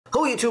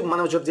YouTube, my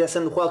name is Jeff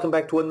and welcome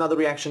back to another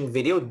reaction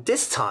video,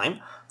 this time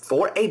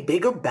for a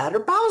bigger, badder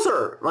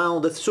Bowser.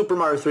 Well, the Super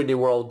Mario 3D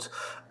World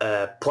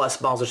plus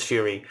Bowser's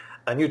Fury.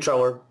 A new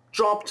trailer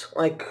dropped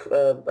like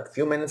a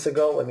few minutes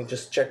ago. Let me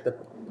just check the...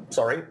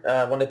 Sorry,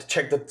 I wanted to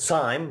check the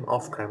time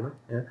off camera.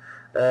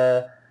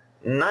 Yeah.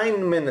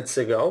 9 minutes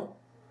ago.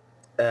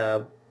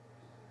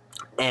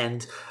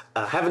 And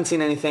haven't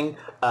seen anything.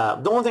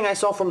 The only thing I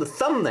saw from the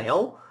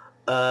thumbnail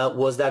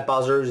was that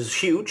Bowser is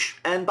huge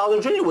and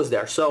Bowser Jr. was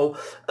there. So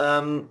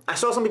I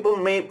saw some people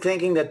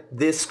thinking that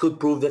this could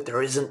prove that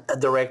there isn't a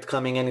Direct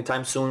coming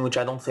anytime soon, which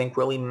I don't think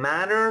really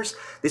matters.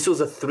 This was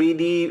a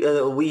 3D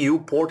Wii U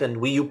port, and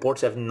Wii U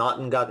ports have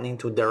not gotten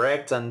into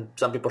Direct, and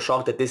some people are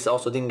shocked that this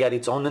also didn't get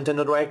its own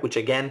Nintendo Direct, which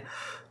again,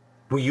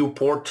 Wii U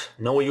port,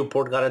 no Wii U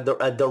port got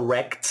a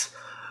Direct.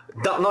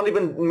 Not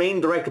even main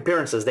Direct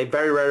appearances. They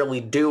very rarely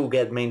do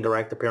get main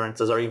Direct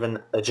appearances or even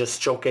just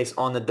showcase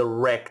on the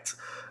Direct.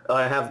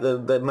 Have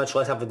the much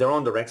less have their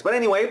own Directs. But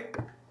anyway,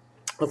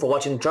 for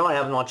watching the trailer, I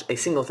haven't watched a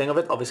single thing of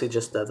it. Obviously,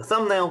 just the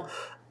thumbnail.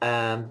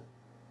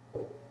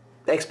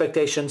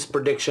 Expectations,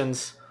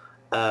 predictions.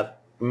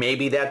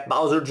 Maybe that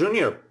Bowser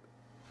Jr.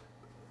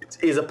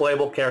 is a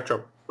playable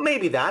character.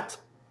 Maybe that.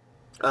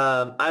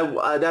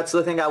 That's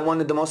the thing I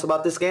wanted the most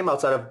about this game,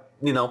 outside of,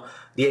 you know,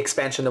 the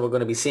expansion that we're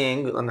going to be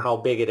seeing and how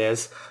big it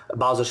is,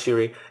 Bowser's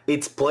Fury.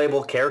 It's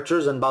playable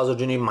characters, and Bowser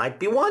Jr. might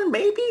be one,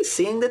 maybe.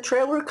 Seeing the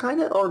trailer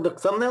kind of, or the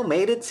thumbnail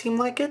made it seem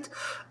like it.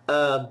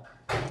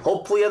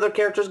 Hopefully other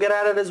characters get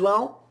added as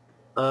well.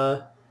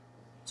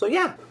 So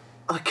yeah.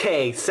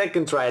 Okay,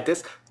 second try at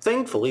this.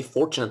 Thankfully,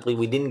 fortunately,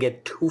 we didn't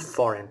get too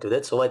far into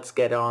it, so let's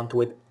get on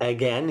to it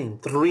again in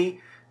 3,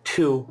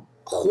 2,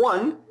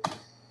 1.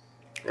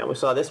 Yeah, we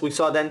saw this. We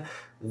saw then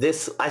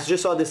this. I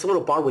just saw this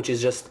little part, which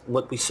is just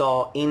what we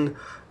saw in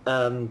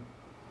the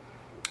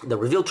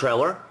reveal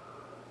trailer.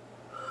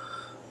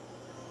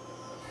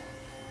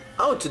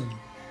 Oh,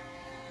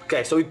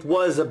 okay. So it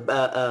was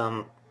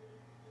a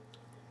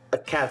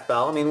cat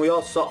bell. I mean, we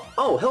all saw.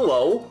 Oh,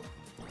 hello.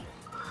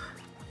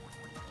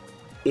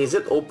 Is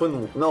it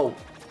open? No,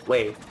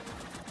 wait.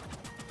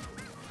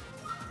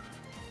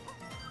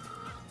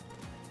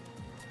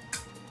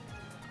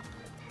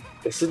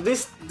 So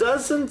this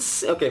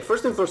doesn't... Okay,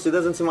 first and first, it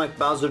doesn't seem like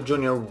Bowser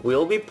Jr.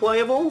 will be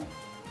playable.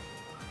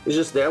 He's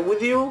just there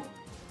with you.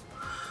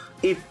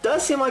 It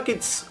does seem like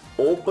it's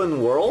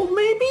open world,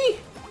 maybe?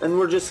 And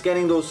we're just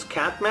getting those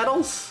cat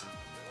medals?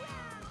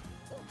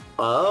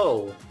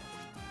 Oh.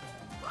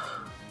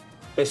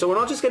 Okay, so we're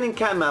not just getting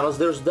cat medals,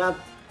 there's that...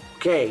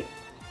 Okay.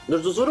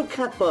 There's those little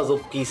cat puzzle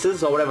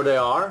pieces, or whatever they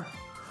are.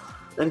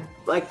 And,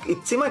 like,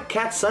 it seemed like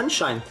cat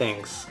sunshine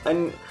things.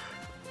 And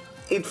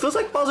it feels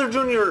like Bowser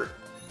Jr.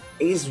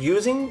 He's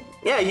using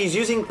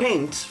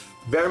paint,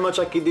 very much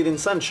like he did in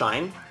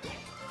Sunshine.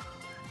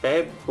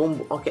 Okay,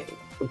 boom, okay.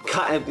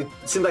 It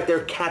seems like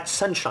they're cat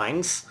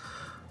sunshines.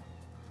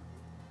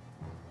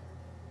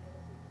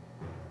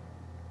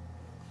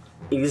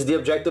 Is the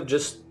objective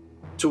just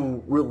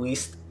to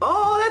release...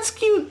 Oh, that's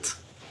cute!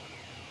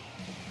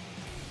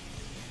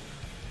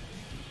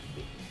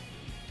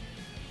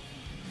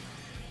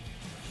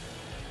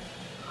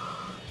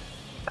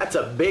 That's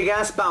a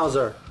big-ass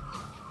Bowser.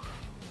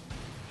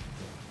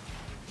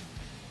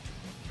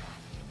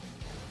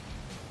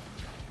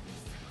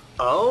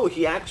 Oh,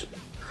 he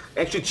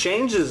actually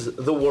changes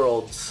the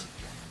worlds.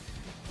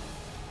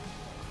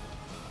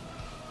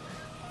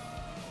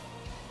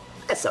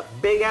 That's a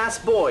big-ass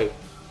boy.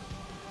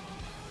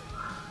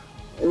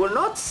 We're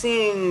not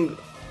seeing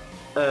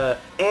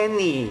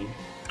any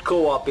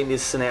co-op in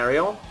this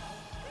scenario.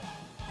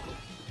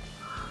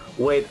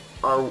 Wait,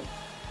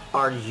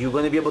 are you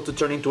going to be able to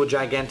turn into a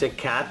gigantic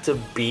cat to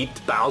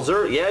beat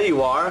Bowser? Yeah,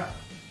 you are.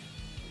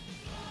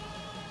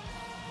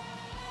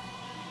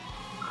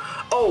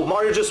 Oh,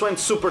 Mario just went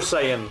Super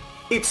Saiyan.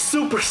 It's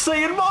Super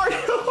Saiyan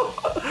Mario!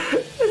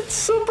 It's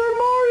Super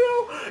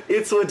Mario!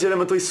 It's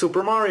legitimately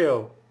Super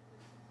Mario.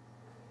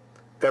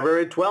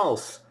 February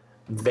 12th.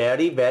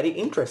 Very, very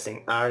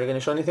interesting. Are they going to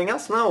show anything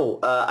else? No.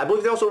 I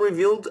believe they also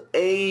revealed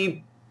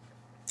a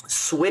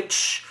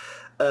Switch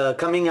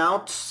coming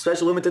out,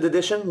 special limited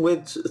edition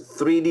with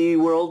 3D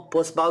World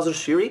plus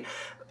Bowser's Fury.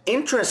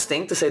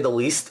 Interesting, to say the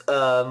least.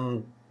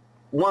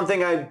 One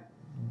thing I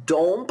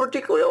don't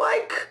particularly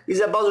like is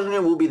that Bowser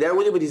Jr. will be there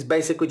with you, but he's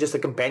basically just a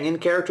companion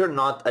character,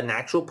 not an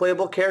actual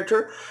playable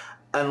character,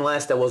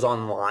 unless that was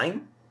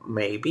online,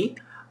 maybe.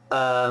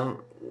 I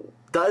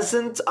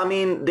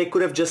mean, they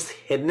could have just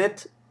hidden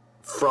it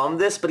from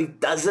this, but it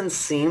doesn't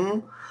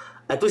seem,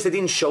 at least they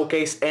didn't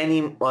showcase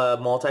any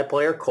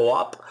multiplayer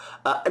co-op.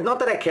 Not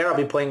that I care, I'll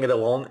be playing it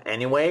alone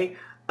anyway.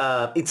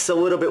 It's a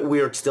little bit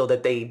weird still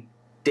that they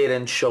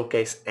didn't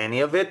showcase any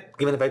of it,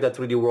 given the fact that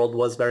 3D World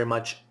was very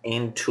much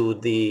into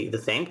the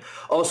thing.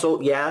 Also,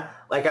 yeah,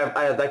 like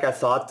I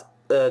thought,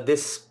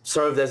 this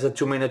served as a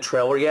 2-minute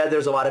trailer. Yeah,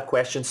 there's a lot of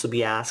questions to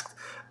be asked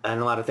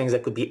and a lot of things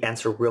that could be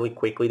answered really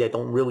quickly. They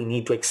don't really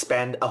need to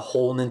expand a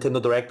whole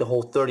Nintendo Direct, a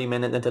whole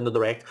 30-minute Nintendo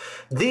Direct.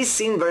 These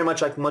seem very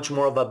much like much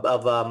more of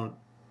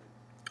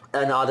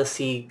an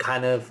Odyssey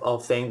kind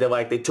of thing. That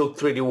like they took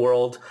 3D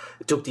World,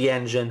 took the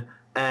engine,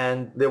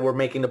 and they were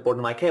making the point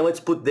like, hey, let's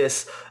put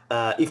this.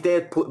 If they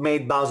had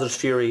made Bowser's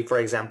Fury, for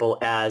example,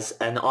 as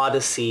an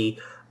Odyssey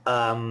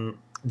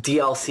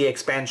DLC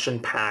expansion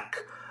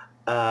pack,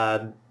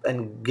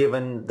 and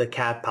given the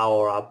cat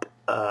power up,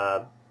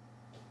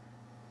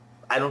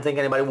 I don't think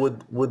anybody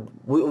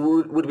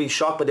would be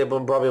shocked, but they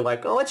would probably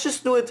like, oh, let's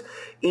just do it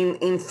in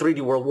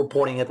 3D World. We're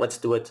porting it. Let's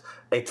do it.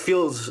 It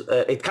feels,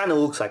 it kind of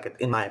looks like it,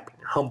 in my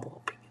opinion,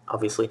 humble opinion,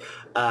 obviously.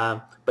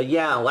 But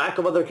yeah, lack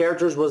of other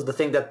characters was the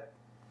thing that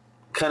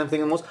kind of thing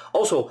the most.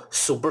 Also,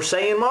 Super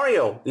Saiyan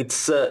Mario.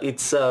 It's a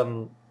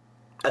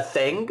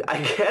thing,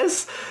 I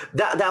guess.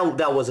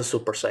 That was a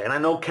Super Saiyan. I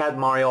know Cat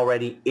Mario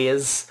already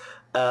is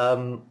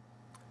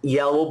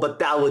yellow, but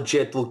that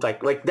legit looked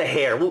like the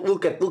hair.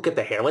 Look at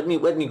the hair. Let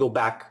me go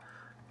back.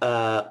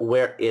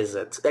 Where is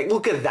it? Like,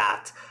 look at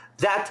that.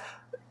 That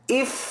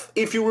if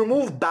you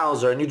remove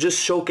Bowser and you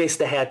just showcase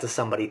the head to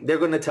somebody, they're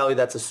gonna tell you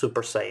that's a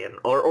Super Saiyan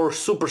or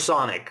Super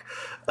Sonic.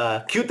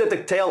 Cute that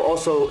the tail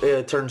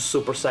also turns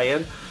Super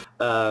Saiyan.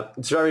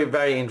 It's very,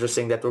 very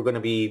interesting that we're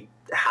gonna be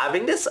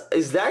having this.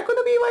 Is that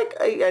gonna be like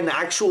an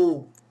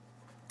actual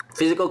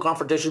physical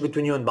confrontation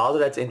between you and Bowser?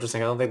 That's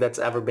interesting. I don't think that's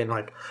ever been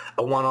like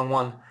a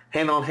one-on-one,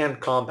 hand-on-hand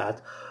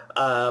combat.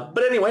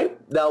 But anyway,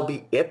 that'll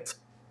be it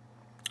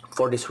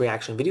for this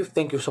reaction video.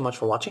 Thank you so much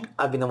for watching.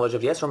 I've been the Voyage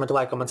of Yes. Remember to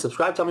like, comment,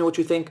 subscribe. Tell me what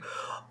you think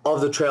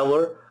of the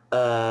trailer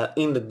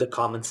in the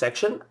comment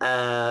section,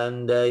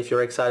 and if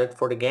you're excited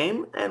for the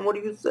game, and what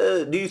do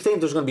you think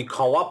there's going to be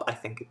co-op? I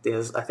think it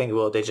is. I think,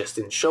 well, they just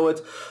didn't show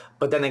it,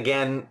 but then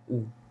again,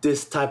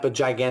 this type of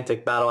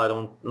gigantic battle, I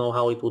don't know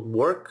how it would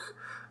work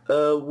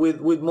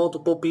with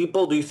multiple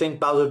people. Do you think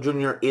Bowser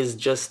Jr. is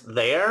just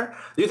there?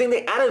 Do you think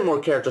they added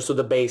more characters to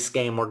the base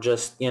game, or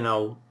just, you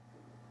know,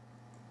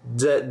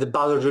 the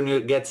Bowser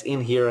Jr. gets in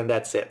here and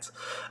that's it?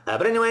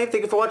 But anyway,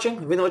 thank you for watching.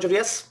 I've been the Voyage of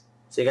Yes.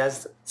 See you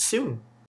guys soon.